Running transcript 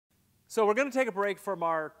So we're going to take a break from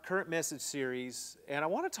our current message series, and I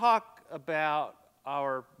want to talk about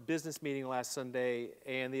our business meeting last Sunday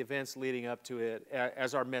and the events leading up to it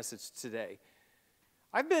as our message today.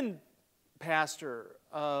 I've been pastor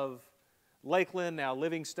of Lakeland, now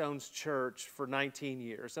Livingstone's church, for 19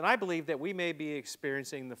 years, and I believe that we may be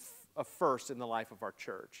experiencing a first in the life of our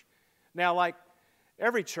church. Now, like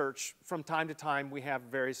every church, from time to time we have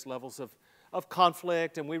various levels of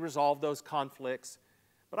conflict, and we resolve those conflicts.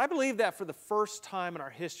 But I believe that for the first time in our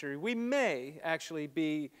history, we may actually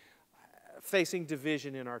be facing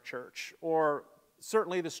division in our church, or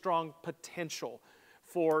certainly the strong potential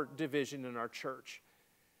for division in our church.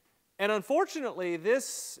 And unfortunately,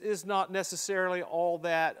 this is not necessarily all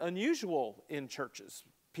that unusual in churches.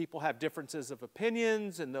 People have differences of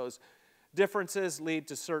opinions, and those differences lead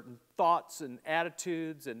to certain thoughts and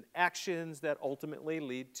attitudes and actions that ultimately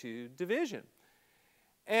lead to division.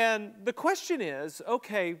 And the question is,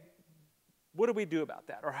 okay, what do we do about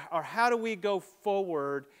that? Or how do we go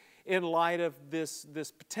forward in light of this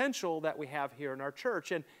potential that we have here in our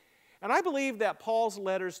church? And I believe that Paul's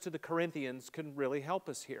letters to the Corinthians can really help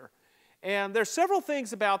us here. And there's several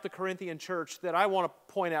things about the Corinthian church that I want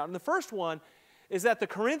to point out. And the first one is that the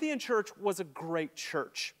Corinthian church was a great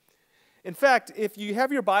church. In fact, if you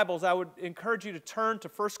have your Bibles, I would encourage you to turn to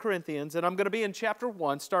 1 Corinthians, and I'm going to be in chapter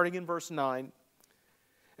 1, starting in verse 9.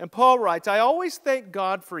 And Paul writes, "I always thank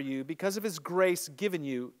God for you because of His grace given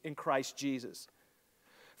you in Christ Jesus.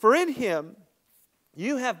 For in Him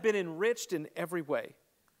you have been enriched in every way,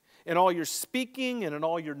 in all your speaking and in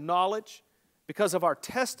all your knowledge, because of our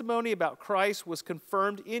testimony about Christ was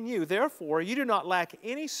confirmed in you. Therefore, you do not lack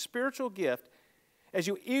any spiritual gift as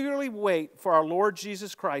you eagerly wait for our Lord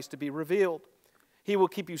Jesus Christ to be revealed. He will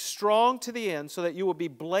keep you strong to the end so that you will be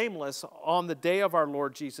blameless on the day of our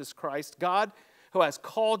Lord Jesus Christ. God, who has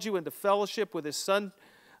called you into fellowship with His Son,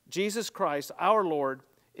 Jesus Christ, our Lord,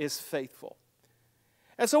 is faithful."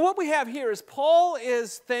 And so what we have here is Paul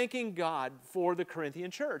is thanking God for the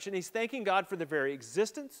Corinthian church. And he's thanking God for their very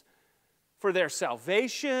existence, for their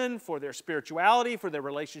salvation, for their spirituality, for their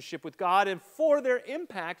relationship with God, and for their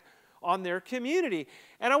impact on their community.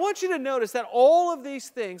 And I want you to notice that all of these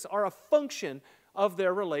things are a function of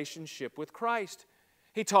their relationship with Christ.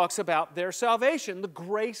 He talks about their salvation, the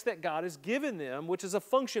grace that God has given them, which is a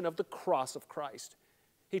function of the cross of Christ.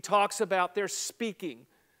 He talks about their speaking,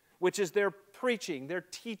 which is their preaching, their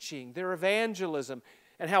teaching, their evangelism,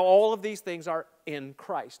 and how all of these things are in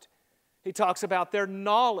Christ. He talks about their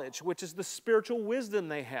knowledge, which is the spiritual wisdom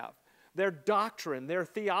they have, their doctrine, their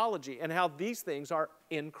theology, and how these things are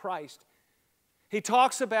in Christ. He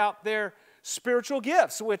talks about their spiritual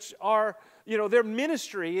gifts, which are, their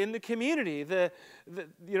ministry in the community,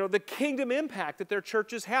 the kingdom impact that their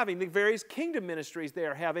church is having, the various kingdom ministries they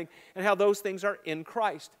are having, and how those things are in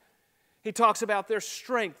Christ. He talks about their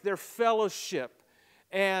strength, their fellowship,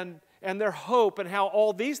 and their hope, and how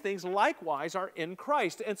all these things likewise are in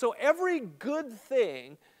Christ. And so every good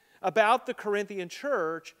thing about the Corinthian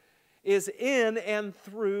church is in and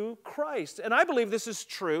through Christ. And I believe this is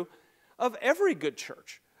true of every good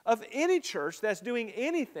church. Of any church that's doing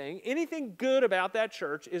anything good about that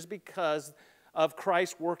church is because of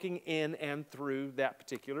Christ working in and through that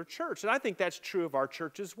particular church. And I think that's true of our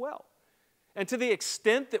church as well. And to the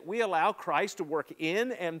extent that we allow Christ to work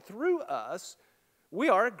in and through us, we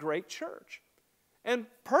are a great church. And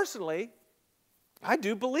personally, I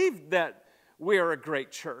do believe that we are a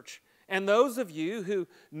great church. And those of you who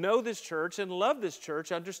know this church and love this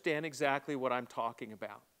church understand exactly what I'm talking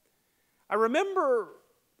about. I remember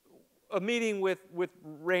a meeting with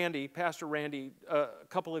Randy, Pastor Randy, a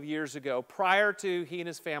couple of years ago, prior to he and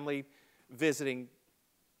his family visiting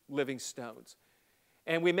Livingstone's.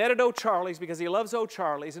 And we met at O'Charlie's because he loves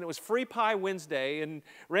O'Charlie's, and it was Free Pie Wednesday, and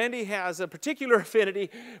Randy has a particular affinity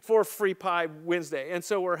for Free Pie Wednesday. And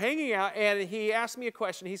so we're hanging out, and he asked me a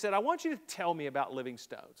question. He said, "I want you to tell me about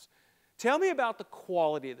Livingstone's. Tell me about the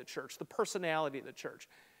quality of the church, the personality of the church."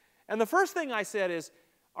 And the first thing I said is,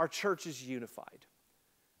 our church is unified.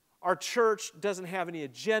 Our church doesn't have any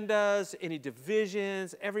agendas, any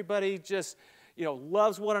divisions. Everybody just,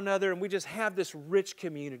 loves one another, and we just have this rich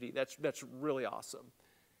community that's really awesome.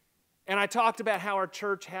 And I talked about how our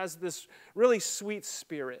church has this really sweet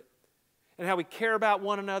spirit, and how we care about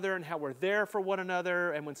one another, and how we're there for one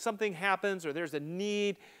another, and when something happens or there's a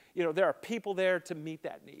need, there are people there to meet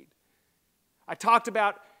that need. I talked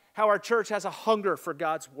about how our church has a hunger for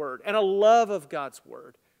God's Word and a love of God's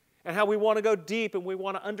Word, and how we want to go deep and we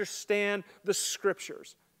want to understand the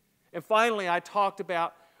Scriptures. And finally, I talked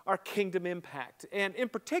about our kingdom impact. And in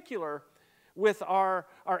particular, with our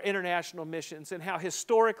international missions and how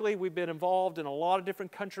historically we've been involved in a lot of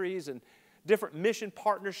different countries and different mission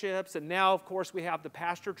partnerships. And now, of course, we have the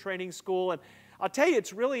pastor training school. And I'll tell you,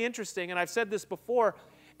 it's really interesting, and I've said this before,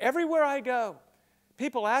 everywhere I go,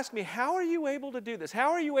 people ask me, how are you able to do this? How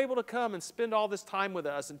are you able to come and spend all this time with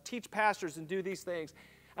us and teach pastors and do these things?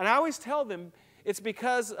 And I always tell them it's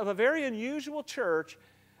because of a very unusual church,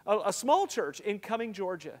 a small church in Cumming,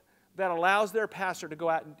 Georgia, that allows their pastor to go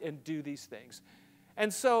out and do these things.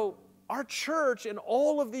 And so our church in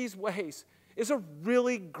all of these ways is a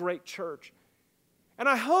really great church. And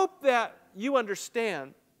I hope that you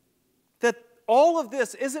understand that all of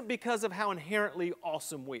this isn't because of how inherently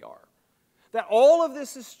awesome we are. That all of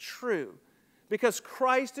this is true because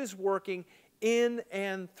Christ is working in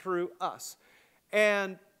and through us.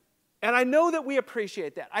 And I know that we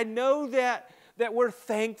appreciate that. I know that we're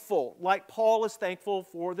thankful, like Paul is thankful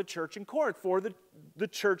for the church in Corinth, for the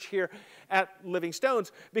church here at Living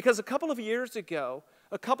Stones. Because a couple of years ago,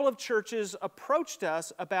 a couple of churches approached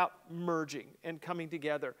us about merging and coming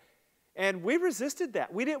together. And we resisted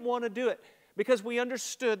that. We didn't want to do it because we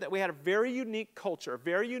understood that we had a very unique culture, a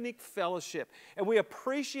very unique fellowship. And we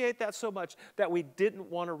appreciate that so much that we didn't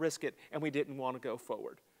want to risk it and we didn't want to go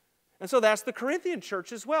forward. And so that's the Corinthian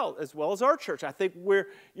church as well as our church. I think we're,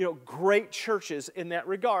 great churches in that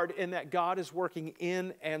regard, in that God is working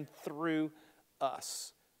in and through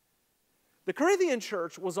us. The Corinthian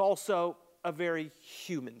church was also a very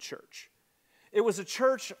human church. It was a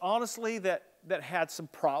church, honestly, that had some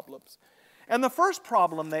problems. And the first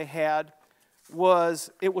problem they had was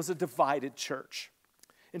it was a divided church.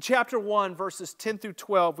 In chapter 1, verses 10 through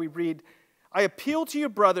 12, we read, "I appeal to you,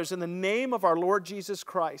 brothers, in the name of our Lord Jesus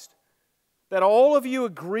Christ, that all of you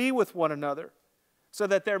agree with one another, so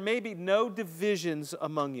that there may be no divisions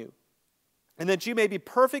among you, and that you may be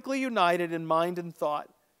perfectly united in mind and thought.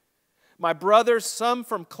 My brothers, some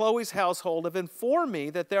from Chloe's household, have informed me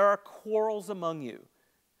that there are quarrels among you.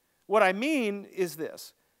 What I mean is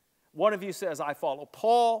this. One of you says, I follow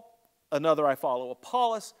Paul. Another, I follow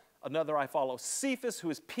Apollos. Another, I follow Cephas, who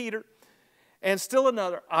is Peter. And still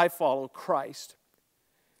another, I follow Christ.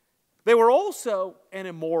 They were also an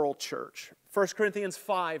immoral church. 1 Corinthians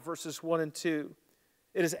 5, verses 1 and 2.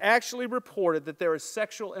 It is actually reported that there is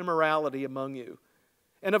sexual immorality among you,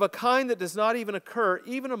 and of a kind that does not even occur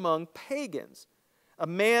even among pagans. A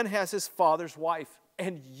man has his father's wife,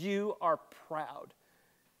 and you are proud.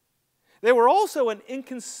 They were also an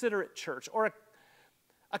inconsiderate church, or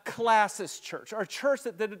a classist church, or a church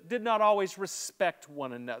that did not always respect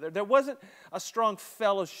one another. There wasn't a strong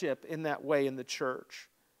fellowship in that way in the church.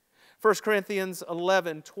 1 Corinthians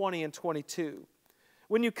 11, 20 and 22.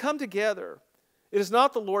 When you come together, it is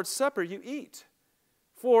not the Lord's Supper you eat.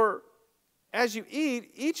 For as you eat,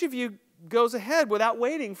 each of you goes ahead without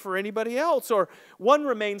waiting for anybody else. Or one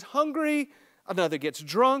remains hungry, another gets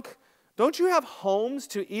drunk. Don't you have homes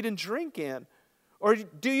to eat and drink in? Or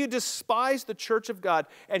do you despise the church of God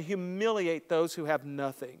and humiliate those who have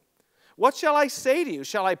nothing? What shall I say to you?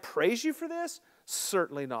 Shall I praise you for this?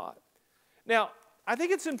 Certainly not. Now, I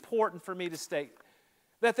think it's important for me to state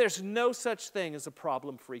that there's no such thing as a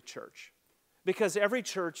problem-free church, because every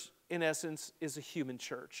church, in essence, is a human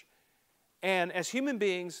church. And as human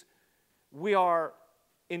beings, we are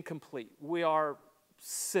incomplete. We are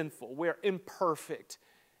sinful. We are imperfect.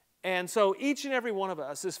 And so each and every one of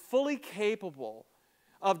us is fully capable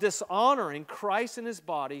of dishonoring Christ and His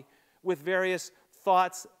body with various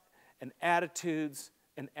thoughts and attitudes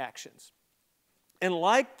and actions. And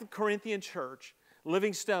like the Corinthian church,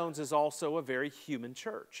 Living Stones is also a very human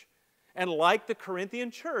church. And like the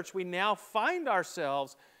Corinthian church, we now find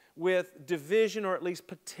ourselves with division, or at least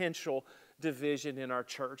potential division in our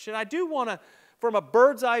church. And I do want to, from a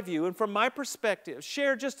bird's eye view and from my perspective,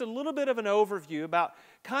 share just a little bit of an overview about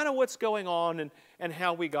kind of what's going on and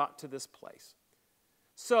how we got to this place.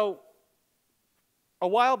 So, a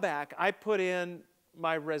while back, I put in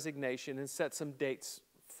my resignation and set some dates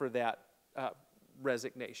for that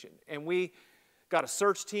resignation. And we got a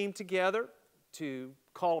search team together to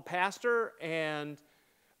call a pastor, and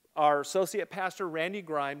our associate pastor, Randy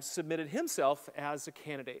Grimes, submitted himself as a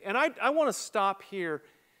candidate. And I want to stop here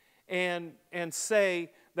and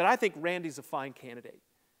say that I think Randy's a fine candidate.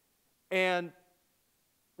 And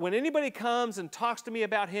when anybody comes and talks to me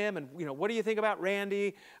about him and, what do you think about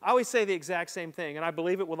Randy? I always say the exact same thing, and I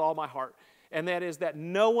believe it with all my heart. And that is that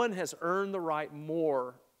no one has earned the right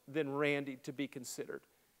more than Randy to be considered.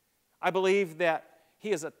 I believe that he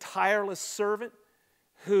is a tireless servant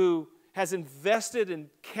who has invested in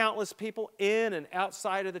countless people in and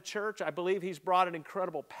outside of the church. I believe he's brought an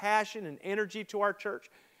incredible passion and energy to our church.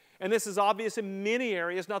 And this is obvious in many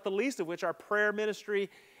areas, not the least of which are prayer ministry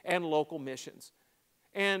and local missions.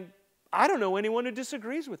 And I don't know anyone who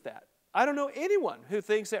disagrees with that. I don't know anyone who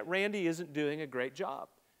thinks that Randy isn't doing a great job.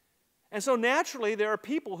 And so naturally, there are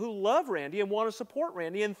people who love Randy and want to support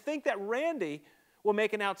Randy and think that Randy will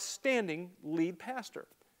make an outstanding lead pastor.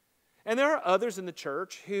 And there are others in the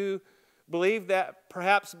church who believe that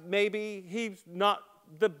perhaps maybe he's not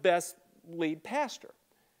the best lead pastor.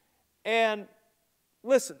 And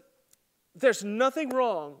listen, there's nothing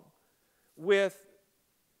wrong with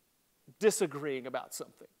disagreeing about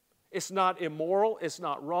something. It's not immoral, it's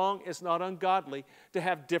not wrong, it's not ungodly to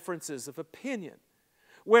have differences of opinion.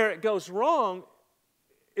 Where it goes wrong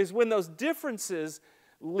is when those differences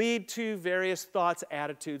lead to various thoughts,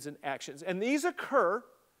 attitudes, and actions. And these occur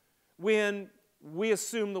when we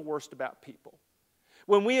assume the worst about people.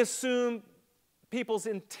 When we assume people's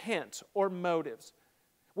intent or motives.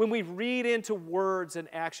 When we read into words and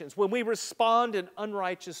actions. When we respond in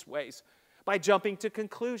unrighteous ways by jumping to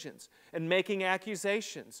conclusions and making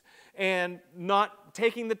accusations and not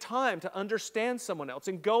taking the time to understand someone else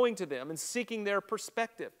and going to them and seeking their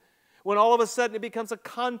perspective. When all of a sudden it becomes a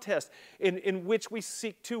contest in which we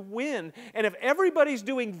seek to win. And if everybody's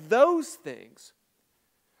doing those things,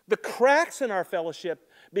 the cracks in our fellowship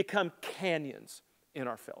become canyons in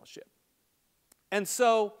our fellowship. And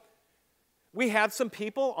so we have some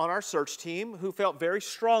people on our search team who felt very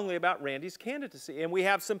strongly about Randy's candidacy. And we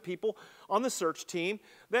have some people on the search team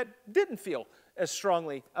that didn't feel as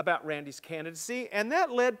strongly about Randy's candidacy. And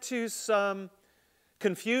that led to some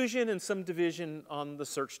confusion and some division on the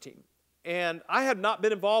search team. And I have not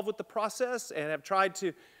been involved with the process and have tried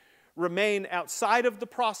to remain outside of the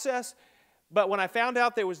process. But when I found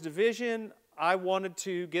out there was division, I wanted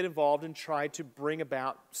to get involved and try to bring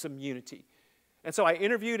about some unity. And so I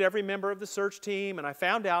interviewed every member of the search team, and I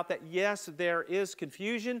found out that, yes, there is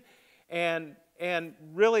confusion and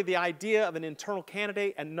really the idea of an internal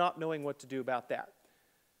candidate and not knowing what to do about that.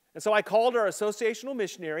 And so I called our associational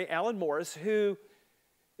missionary, Alan Morris, who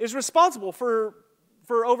is responsible for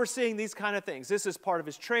overseeing these kind of things. This is part of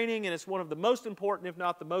his training, and it's one of the most important, if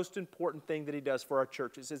not the most important thing that he does for our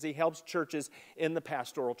churches, is he helps churches in the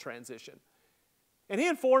pastoral transition. And he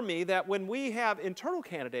informed me that when we have internal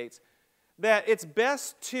candidates, that it's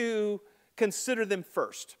best to consider them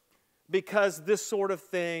first because this sort of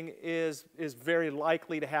thing is very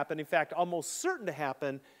likely to happen. In fact, almost certain to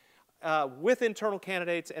happen with internal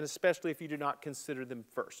candidates, and especially if you do not consider them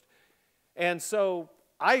first. And so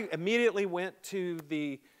I immediately went to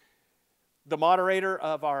the moderator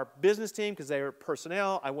of our business team because they were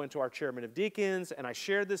personnel. I went to our chairman of deacons, and I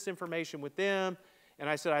shared this information with them. And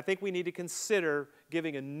I said, I think we need to consider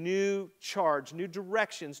giving a new charge, new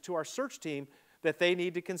directions to our search team that they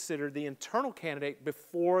need to consider the internal candidate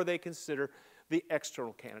before they consider the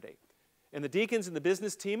external candidate. And the deacons and the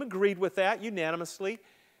business team agreed with that unanimously,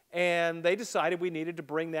 and they decided we needed to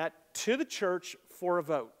bring that to the church for a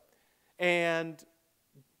vote. And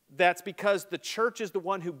that's because the church is the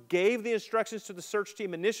one who gave the instructions to the search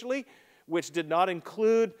team initially, which did not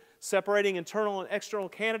include separating internal and external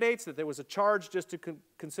candidates, that there was a charge just to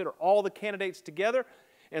consider all the candidates together.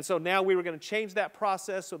 And so now we were going to change that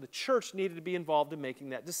process, so the church needed to be involved in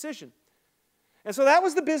making that decision. And so that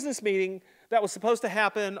was the business meeting that was supposed to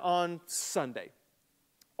happen on Sunday.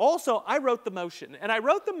 Also, I wrote the motion, and I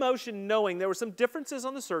wrote the motion knowing there were some differences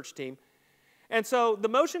on the search team. And so the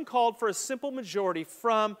motion called for a simple majority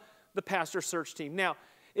from the pastor search team. Now,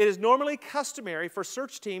 it is normally customary for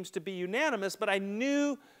search teams to be unanimous, but I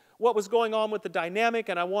knew what was going on with the dynamic,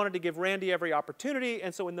 and I wanted to give Randy every opportunity.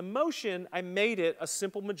 And so in the motion, I made it a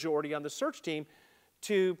simple majority on the search team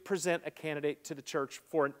to present a candidate to the church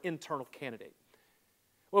for an internal candidate.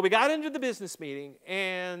 Well, we got into the business meeting,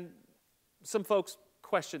 and some folks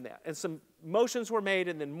questioned that. And some motions were made,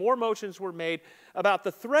 and then more motions were made about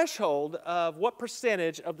the threshold of what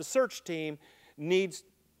percentage of the search team needs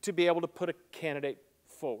to be able to put a candidate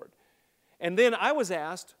forward. And then I was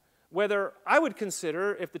asked whether I would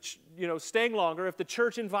consider, if staying longer, if the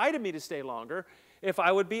church invited me to stay longer, if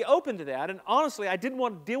I would be open to that. And honestly, I didn't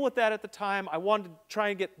want to deal with that at the time. I wanted to try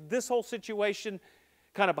and get this whole situation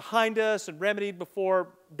kind of behind us and remedied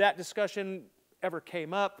before that discussion ever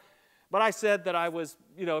came up. But I said that I was,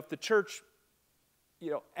 if the church,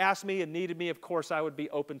 asked me and needed me, of course I would be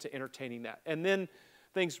open to entertaining that. And then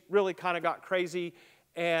things really kind of got crazy,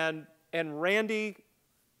 and Randy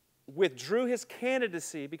withdrew his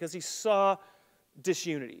candidacy because he saw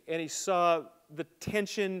disunity and he saw the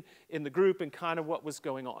tension in the group and kind of what was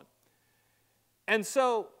going on. And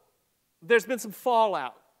so there's been some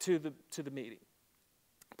fallout to the meeting.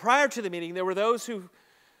 Prior to the meeting, there were those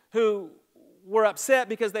who were upset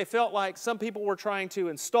because they felt like some people were trying to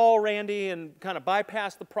install Randy and kind of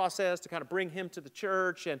bypass the process to kind of bring him to the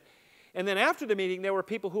church. And then after the meeting, there were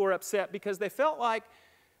people who were upset because they felt like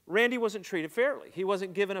Randy wasn't treated fairly. He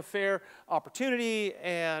wasn't given a fair opportunity,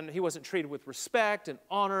 and he wasn't treated with respect and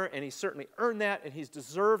honor, and he certainly earned that, and he's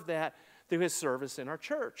deserved that through his service in our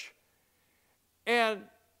church. And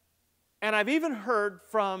I've even heard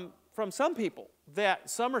from some people that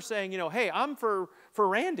some are saying, hey, I'm for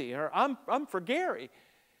Randy, or I'm for Gary.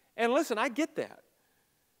 And listen, I get that.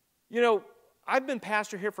 I've been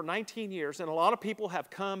pastor here for 19 years, and a lot of people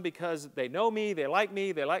have come because they know me, they like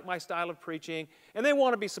my style of preaching, and they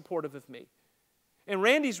want to be supportive of me. And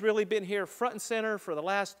Randy's really been here front and center for the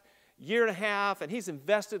last year and a half, and he's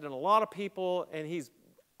invested in a lot of people, and he's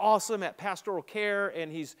awesome at pastoral care,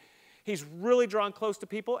 and he's really drawn close to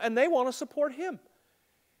people, and they want to support him.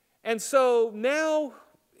 And so now,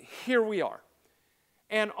 here we are.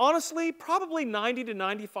 And honestly, probably 90 to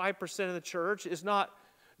 95% of the church is not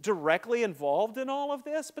directly involved in all of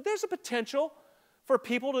this, but there's a potential for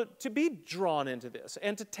people to be drawn into this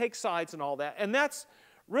and to take sides and all that. And that's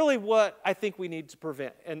really what I think we need to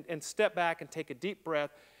prevent, and step back and take a deep breath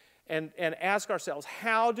and ask ourselves,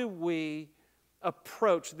 how do we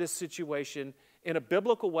approach this situation in a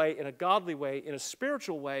biblical way, in a godly way, in a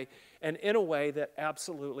spiritual way, and in a way that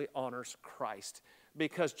absolutely honors Christ?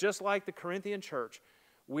 Because just like the Corinthian church,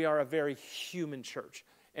 we are a very human church.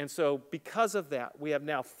 And so because of that, we have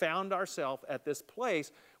now found ourselves at this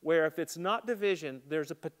place where if it's not division, there's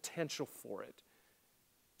a potential for it.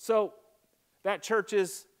 So that church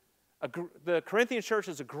is, the Corinthian church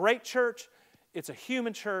is a great church. It's a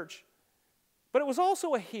human church, but it was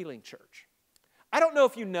also a healing church. I don't know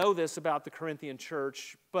if you know this about the Corinthian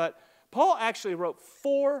church, but Paul actually wrote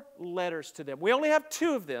 4 letters to them. We only have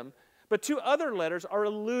 2 of them, but 2 other letters are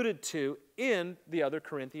alluded to in the other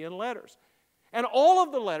Corinthian letters. And all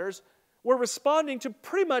of the letters were responding to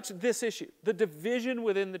pretty much this issue, the division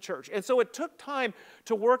within the church. And so it took time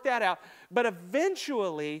to work that out, but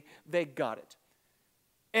eventually they got it.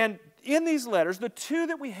 And in these letters, the 2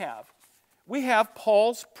 that we have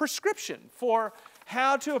Paul's prescription for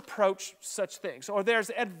how to approach such things. Or there's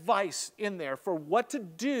advice in there for what to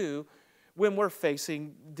do when we're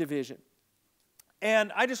facing division.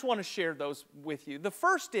 And I just want to share those with you. The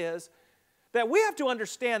first is that we have to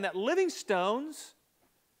understand that Living Stones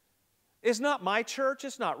is not my church,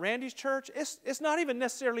 it's not Randy's church, it's not even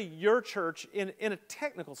necessarily your church in a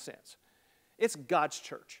technical sense. It's God's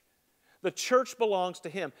church. The church belongs to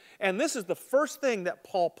Him. And this is the first thing that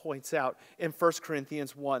Paul points out in 1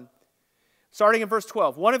 Corinthians 1. Starting in verse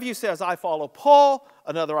 12, one of you says, I follow Paul,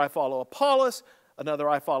 another I follow Apollos, another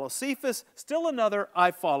I follow Cephas, still another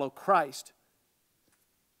I follow Christ.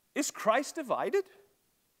 Is Christ divided?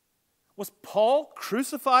 Was Paul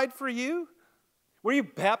crucified for you? Were you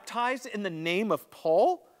baptized in the name of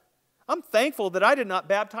Paul? I'm thankful that I did not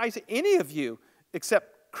baptize any of you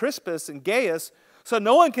except Crispus and Gaius, so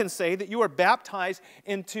no one can say that you were baptized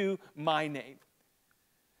into my name.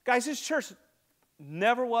 Guys, this church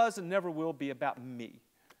never was and never will be about me.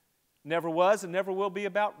 Never was and never will be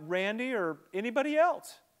about Randy or anybody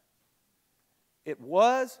else. It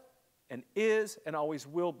was and is and always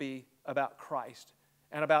will be about Christ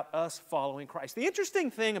and about us following Christ. The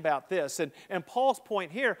interesting thing about this, and Paul's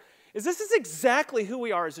point here, is this is exactly who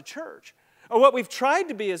we are as a church, or what we've tried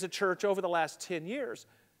to be as a church over the last 10 years.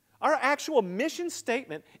 Our actual mission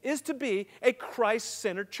statement is to be a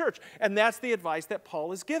Christ-centered church, and that's the advice that Paul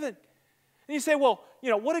has given. And you say, well,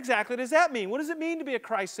 what exactly does that mean? What does it mean to be a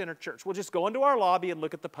Christ-centered church? Well, just go into our lobby and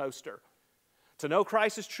look at the poster. To know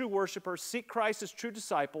Christ as true worshipers, seek Christ as true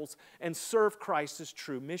disciples, and serve Christ as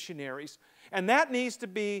true missionaries. And that needs to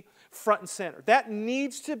be front and center. That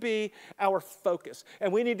needs to be our focus.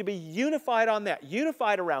 And we need to be unified on that,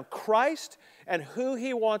 unified around Christ and who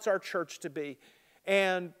He wants our church to be.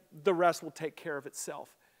 And the rest will take care of itself.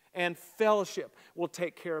 And fellowship will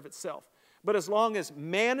take care of itself. But as long as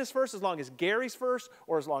man is first, as long as Gary's first,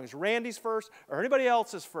 or as long as Randy's first, or anybody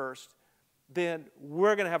else is first, then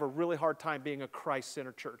we're going to have a really hard time being a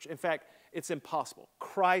Christ-centered church. In fact, it's impossible.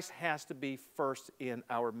 Christ has to be first in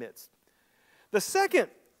our midst. The second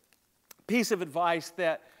piece of advice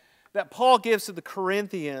that Paul gives to the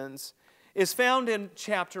Corinthians is found in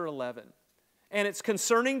chapter 11. And it's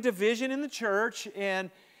concerning division in the church, and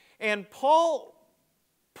Paul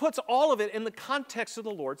puts all of it in the context of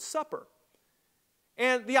the Lord's Supper.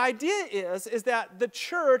 And the idea is that the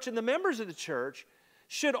church and the members of the church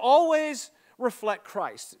should always reflect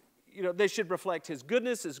Christ. They should reflect His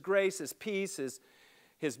goodness, His grace, His peace,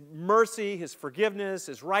 His mercy, His forgiveness,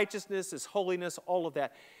 His righteousness, His holiness, all of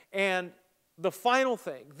that. And the final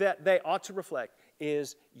thing that they ought to reflect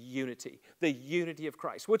is unity, the unity of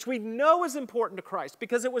Christ, which we know is important to Christ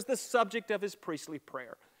because it was the subject of his priestly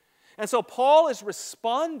prayer. And so Paul is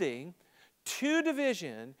responding to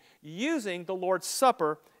division using the Lord's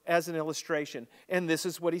Supper as an illustration. And this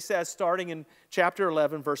is what he says starting in chapter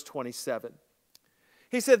 11, verse 27.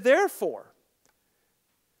 He said, "Therefore,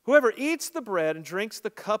 whoever eats the bread and drinks the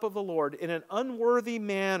cup of the Lord in an unworthy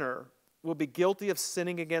manner will be guilty of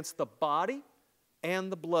sinning against the body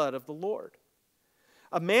and the blood of the Lord.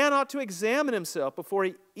 A man ought to examine himself before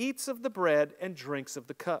he eats of the bread and drinks of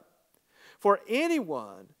the cup. For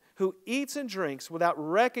anyone who eats and drinks without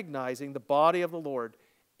recognizing the body of the Lord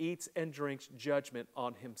eats and drinks judgment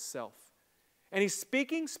on himself." And he's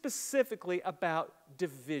speaking specifically about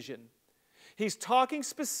division. He's talking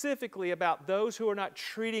specifically about those who are not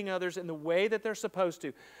treating others in the way that they're supposed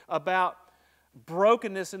to, about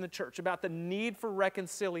brokenness in the church, about the need for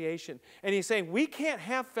reconciliation. And he's saying we can't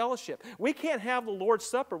have fellowship. We can't have the Lord's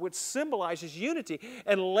Supper, which symbolizes unity,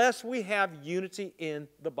 unless we have unity in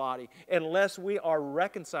the body, unless we are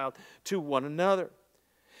reconciled to one another.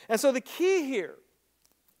 And so the key here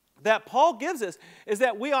that Paul gives us is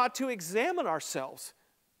that we ought to examine ourselves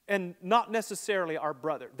and not necessarily our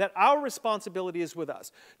brother, that our responsibility is with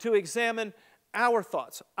us to examine our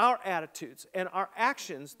thoughts, our attitudes, and our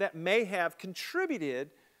actions that may have contributed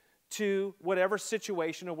to whatever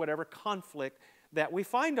situation or whatever conflict that we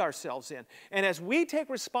find ourselves in. And as we take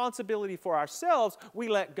responsibility for ourselves, we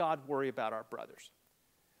let God worry about our brothers.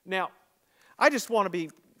 Now, I just want to be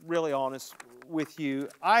really honest with you.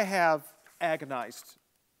 I have agonized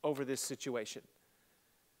over this situation.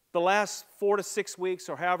 The last 4 to 6 weeks,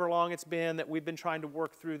 or however long it's been that we've been trying to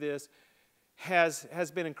work through this,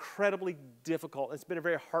 has been incredibly difficult. It's been a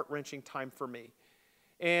very heart-wrenching time for me.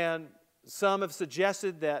 And some have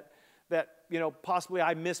suggested that possibly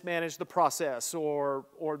I mismanaged the process, or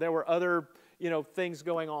there were other things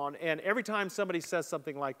going on. And every time somebody says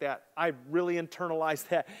something like that, I really internalize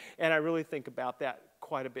that, and I really think about that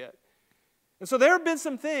quite a bit. And so there have been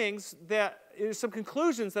some things some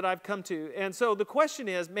conclusions that I've come to. And so the question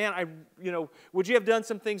is, would you have done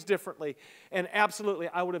some things differently? And absolutely,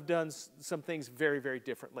 I would have done some things very, very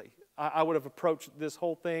differently. I would have approached this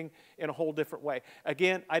whole thing in a whole different way.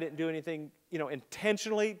 Again, I didn't do anything,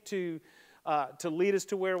 intentionally to lead us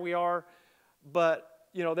to where we are. But,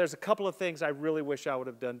 there's a couple of things I really wish I would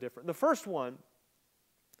have done different. The first one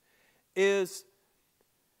is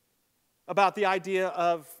about the idea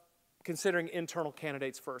of considering internal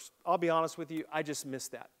candidates first. I'll be honest with you, I just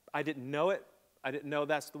missed that. I didn't know it. I didn't know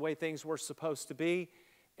that's the way things were supposed to be.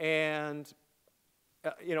 And,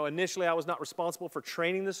 initially I was not responsible for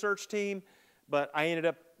training the search team, but I ended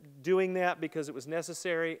up doing that because it was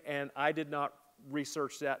necessary, and I did not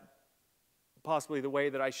research that possibly the way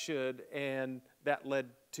that I should, and that led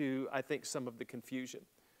to, I think, some of the confusion.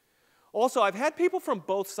 Also, I've had people from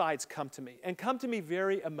both sides come to me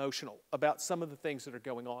very emotional about some of the things that are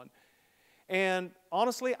going on. And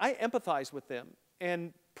honestly, I empathize with them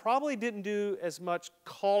and probably didn't do as much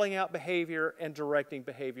calling out behavior and directing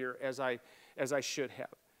behavior as I should have.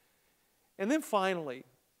 And then finally,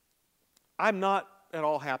 I'm not at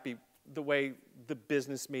all happy the way the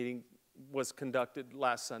business meeting was conducted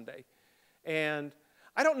last Sunday. And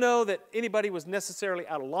I don't know that anybody was necessarily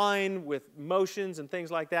out of line with motions and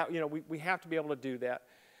things like that. We have to be able to do that.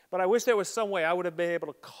 But I wish there was some way I would have been able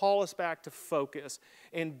to call us back to focus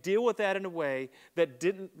and deal with that in a way that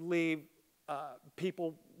didn't leave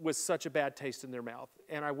people with such a bad taste in their mouth.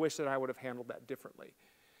 And I wish that I would have handled that differently.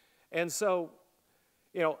 And so,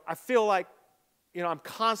 I feel like, I'm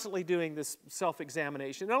constantly doing this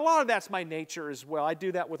self-examination. And a lot of that's my nature as well. I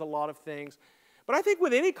do that with a lot of things. But I think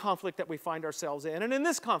with any conflict that we find ourselves in, and in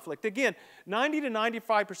this conflict, again, 90 to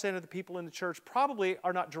 95% of the people in the church probably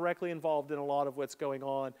are not directly involved in a lot of what's going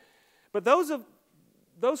on. But those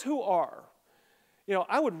who are,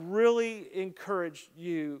 I would really encourage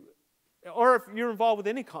you, or if you're involved with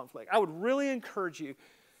any conflict, I would really encourage you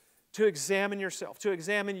to examine yourself, to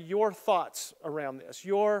examine your thoughts around this,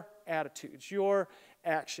 your attitudes, your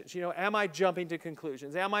actions. Am I jumping to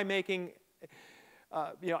conclusions? Am I making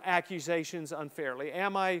accusations unfairly?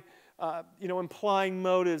 Am I, implying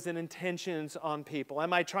motives and intentions on people?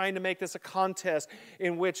 Am I trying to make this a contest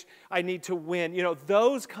in which I need to win?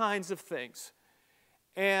 Those kinds of things.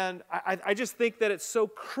 And I just think that it's so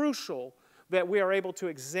crucial that we are able to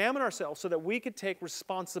examine ourselves so that we could take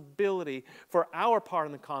responsibility for our part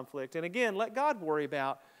in the conflict. And again, let God worry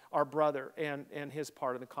about our brother and his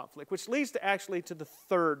part of the conflict, which leads to the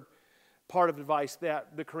third part of advice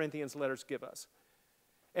that the Corinthians letters give us.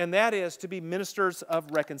 And that is to be ministers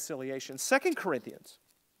of reconciliation. 2 Corinthians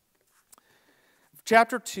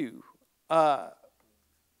chapter 2,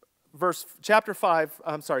 chapter 5,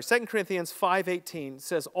 2 Corinthians 5:18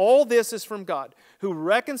 says, all this is from God, who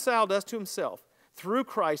reconciled us to himself through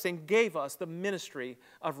Christ and gave us the ministry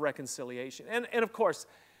of reconciliation. And of course,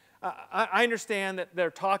 I understand that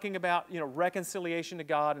they're talking about, reconciliation to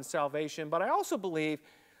God and salvation, but I also believe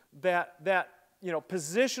that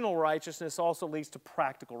positional righteousness also leads to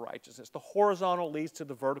practical righteousness. The horizontal leads to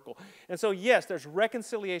the vertical. And so, yes, there's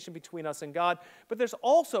reconciliation between us and God, but there's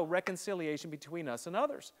also reconciliation between us and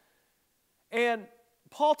others. And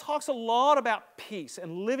Paul talks a lot about peace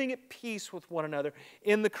and living at peace with one another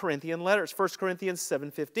in the Corinthian letters. 1 Corinthians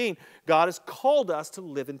 7:15, God has called us to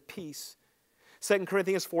live in peace. 2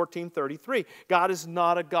 Corinthians 14:33, God is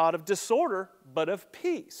not a God of disorder, but of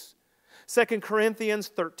peace. 2 Corinthians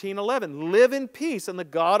 13:11, live in peace, and the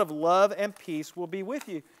God of love and peace will be with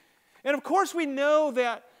you. And of course we know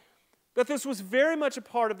that this was very much a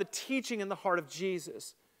part of the teaching in the heart of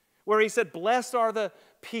Jesus, where he said, blessed are the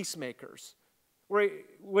peacemakers.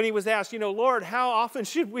 When he was asked, Lord, how often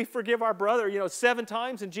should we forgive our brother? 7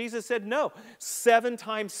 times? And Jesus said, no, 7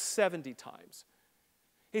 times, 70 times.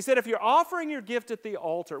 He said, if you're offering your gift at the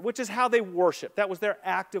altar, which is how they worship, that was their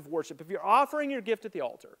act of worship. If you're offering your gift at the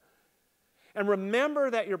altar, and remember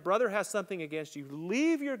that your brother has something against you,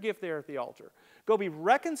 leave your gift there at the altar. Go be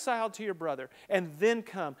reconciled to your brother, and then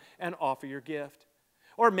come and offer your gift.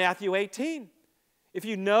 Or Matthew 18, if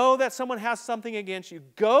you know that someone has something against you,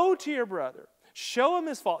 go to your brother. Show him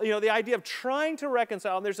his fault. The idea of trying to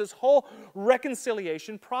reconcile, and there's this whole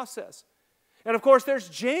reconciliation process. And of course, there's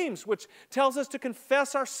James, which tells us to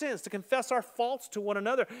confess our sins, to confess our faults to one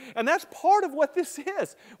another. And that's part of what this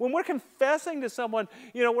is. When we're confessing to someone,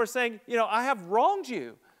 we're saying, I have wronged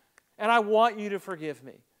you, and I want you to forgive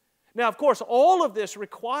me. Now, of course, all of this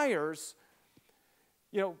requires,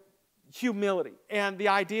 humility and the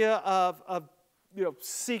idea of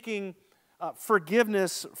seeking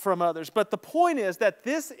forgiveness from others. But the point is that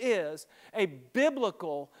this is a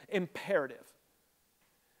biblical imperative.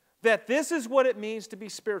 That this is what it means to be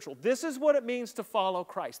spiritual. This is what it means to follow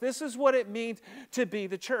Christ. This is what it means to be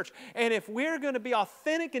the church. And if we're going to be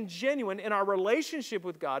authentic and genuine in our relationship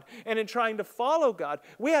with God and in trying to follow God,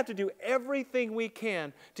 we have to do everything we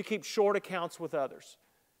can to keep short accounts with others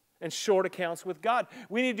and short accounts with God.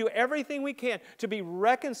 We need to do everything we can to be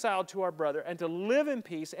reconciled to our brother and to live in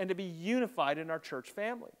peace and to be unified in our church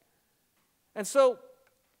family. And so,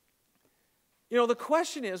 the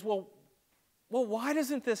question is, well, why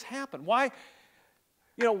doesn't this happen? Why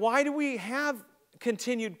do we have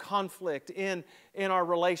continued conflict in our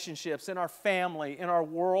relationships, in our family, in our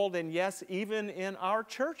world, and yes, even in our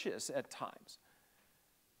churches at times?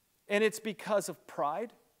 And it's because of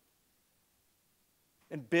pride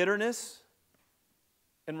and bitterness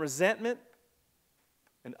and resentment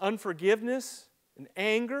and unforgiveness and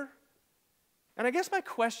anger. And I guess my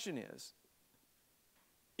question is,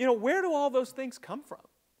 where do all those things come from?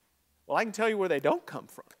 Well, I can tell you where they don't come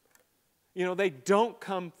from. They don't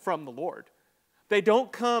come from the Lord. They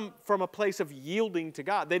don't come from a place of yielding to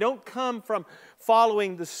God. They don't come from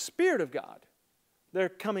following the Spirit of God. They're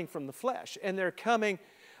coming from the flesh. And they're coming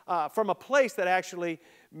from a place that actually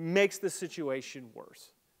makes the situation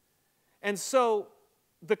worse. And so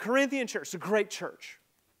the Corinthian church, the great church,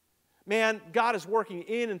 man, God is working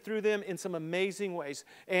in and through them in some amazing ways.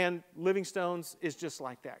 And Living Stones is just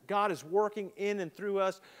like that. God is working in and through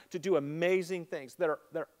us to do amazing things that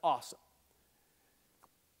are awesome.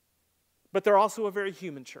 But they're also a very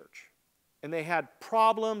human church. And they had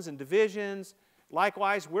problems and divisions.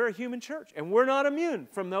 Likewise, we're a human church. And we're not immune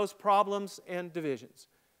from those problems and divisions.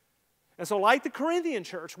 And so like the Corinthian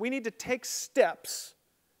church, we need to take steps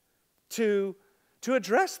to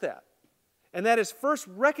address that. And that is first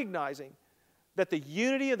recognizing that the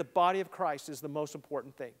unity of the body of Christ is the most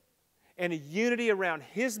important thing. And a unity around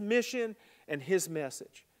His mission and His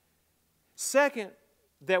message. Second,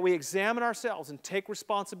 that we examine ourselves and take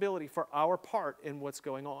responsibility for our part in what's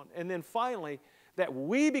going on. And then finally, that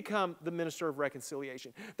we become the minister of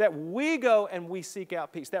reconciliation. That we go and we seek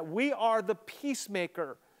out peace. That we are the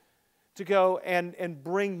peacemaker to go and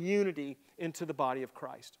bring unity into the body of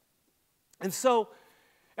Christ. And so,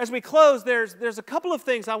 as we close, there's a couple of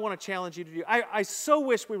things I want to challenge you to do. I so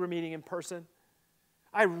wish we were meeting in person.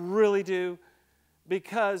 I really do,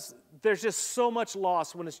 because there's just so much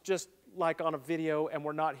loss when it's just like on a video and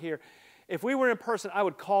we're not here. If we were in person, I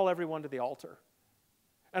would call everyone to the altar.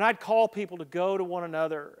 And I'd call people to go to one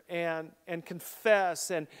another and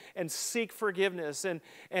confess and seek forgiveness and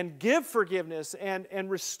give forgiveness and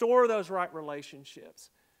restore those right relationships.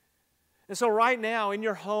 And so right now in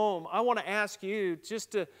your home, I want to ask you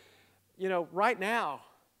just to, right now,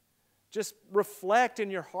 just reflect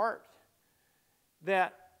in your heart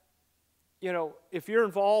that, if you're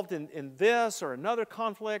involved in this or another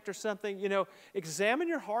conflict or something, examine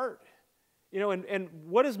your heart. And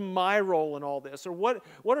what is my role in all this? Or what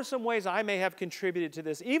are some ways I may have contributed to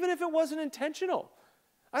this, even if it wasn't intentional?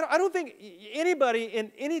 I don't think anybody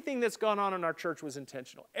in anything that's gone on in our church was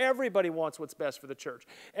intentional. Everybody wants what's best for the church.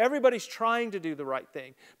 Everybody's trying to do the right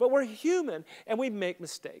thing. But we're human, and we make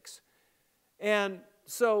mistakes. And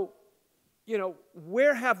so,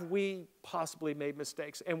 where have we possibly made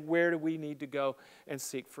mistakes, and where do we need to go and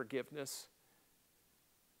seek forgiveness?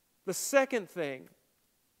 The second thing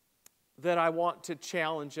that I want to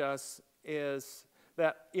challenge us is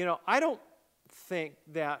that, I don't think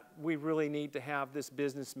that we really need to have this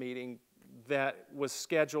business meeting that was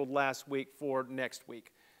scheduled last week for next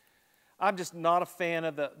week. I'm just not a fan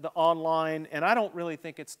of the online, and I don't really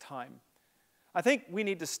think it's time. I think we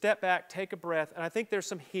need to step back, take a breath, and I think there's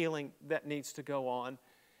some healing that needs to go on.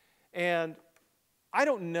 And I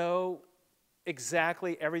don't know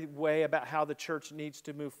exactly every way about how the church needs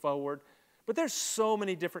to move forward, but there's so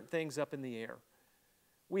many different things up in the air.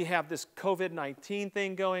 We have this COVID-19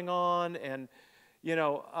 thing going on, and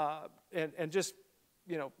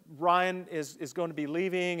Ryan is going to be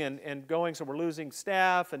leaving and going, so we're losing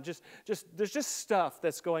staff, and there's just stuff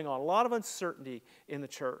that's going on. A lot of uncertainty in the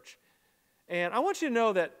church. And I want you to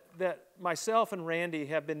know that myself and Randy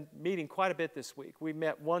have been meeting quite a bit this week. We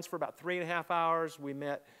met once for about 3.5 hours. We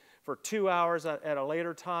met for 2 hours at a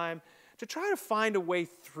later time to try to find a way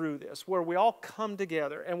through this, where we all come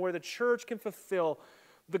together and where the church can fulfill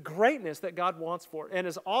the greatness that God wants for it. And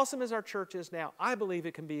as awesome as our church is now, I believe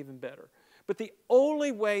it can be even better. But the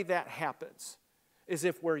only way that happens is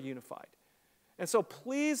if we're unified. And so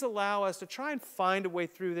please allow us to try and find a way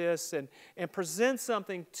through this and present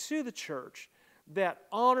something to the church that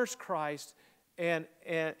honors Christ and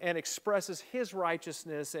expresses His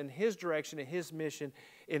righteousness and His direction and His mission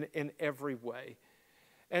in every way.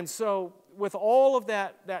 And so with all of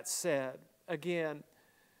that said, again,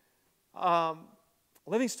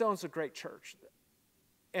 Livingstone's a great church.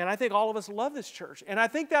 And I think all of us love this church. And I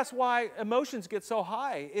think that's why emotions get so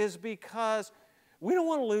high, is because we don't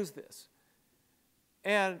want to lose this.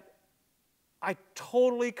 And I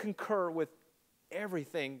totally concur with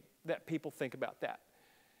everything that people think about that.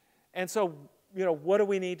 And so, what do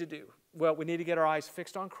we need to do? Well, we need to get our eyes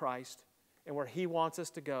fixed on Christ and where He wants us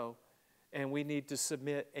to go. And we need to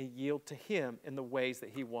submit and yield to Him in the ways that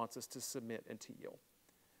He wants us to submit and to yield.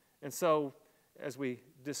 And so, as we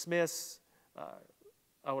dismiss,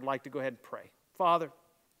 I would like to go ahead and pray. Father,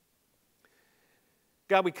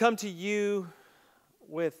 God, we come to You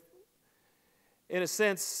with, in a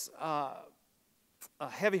sense,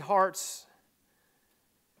 heavy hearts,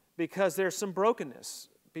 because there's some brokenness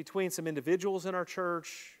between some individuals in our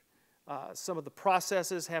church. Some of the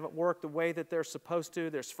processes haven't worked the way that they're supposed to.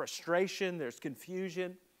 There's frustration, there's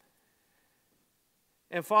confusion.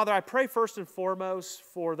 And Father, I pray first and foremost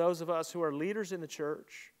for those of us who are leaders in the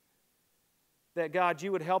church, that God,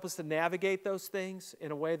 You would help us to navigate those things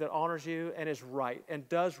in a way that honors You and is right and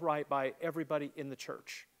does right by everybody in the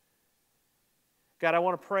church. God, I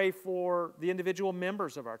want to pray for the individual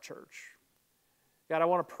members of our church. God, I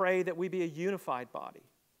want to pray that we be a unified body.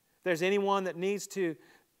 If there's anyone that needs to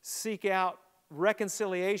seek out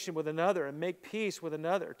reconciliation with another and make peace with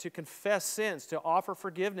another, to confess sins, to offer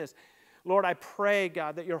forgiveness, Lord, I pray,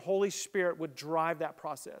 God, that Your Holy Spirit would drive that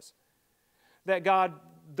process. That, God,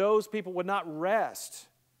 those people would not rest.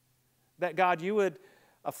 That, God, You would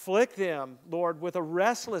afflict them, Lord, with a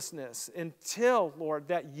restlessness until, Lord,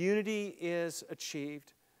 that unity is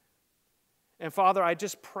achieved. And Father, I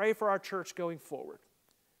just pray for our church going forward.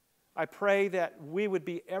 I pray that we would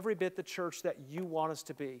be every bit the church that You want us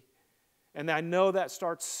to be. And I know that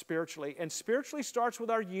starts spiritually. And spiritually starts with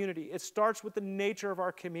our unity. It starts with the nature of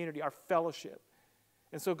our community, our fellowship.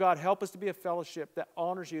 And so, God, help us to be a fellowship that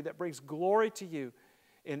honors You, that brings glory to You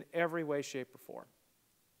in every way, shape, or form.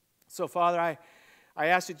 So, Father, I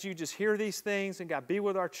ask that You just hear these things, and God, be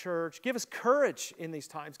with our church. Give us courage in these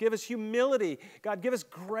times. Give us humility. God, give us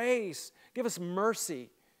grace. Give us mercy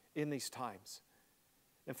in these times.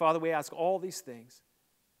 And Father, we ask all these things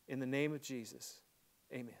in the name of Jesus.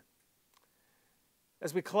 Amen.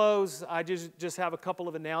 As we close, I just have a couple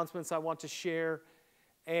of announcements I want to share.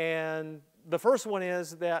 And the first one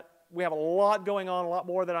is that we have a lot going on, a lot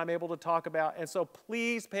more than I'm able to talk about. And so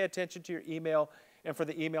please pay attention to your email and for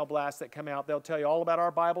the email blasts that come out. They'll tell you all about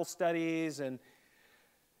our Bible studies and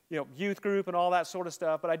youth group and all that sort of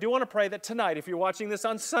stuff. But I do want to pray that tonight, if you're watching this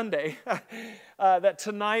on Sunday, that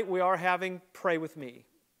tonight we are having Pray With Me.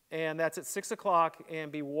 and that's at 6 o'clock,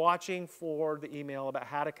 and be watching for the email about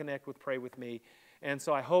how to connect with Pray With Me. And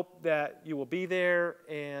so I hope that you will be there,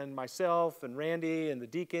 and myself and Randy and the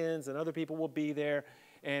deacons and other people will be there,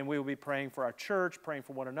 and we will be praying for our church, praying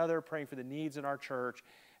for one another, praying for the needs in our church.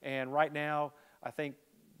 And right now, I think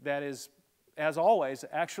that is, as always,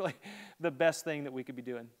 actually the best thing that we could be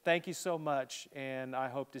doing. Thank you so much, and I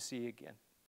hope to see you again.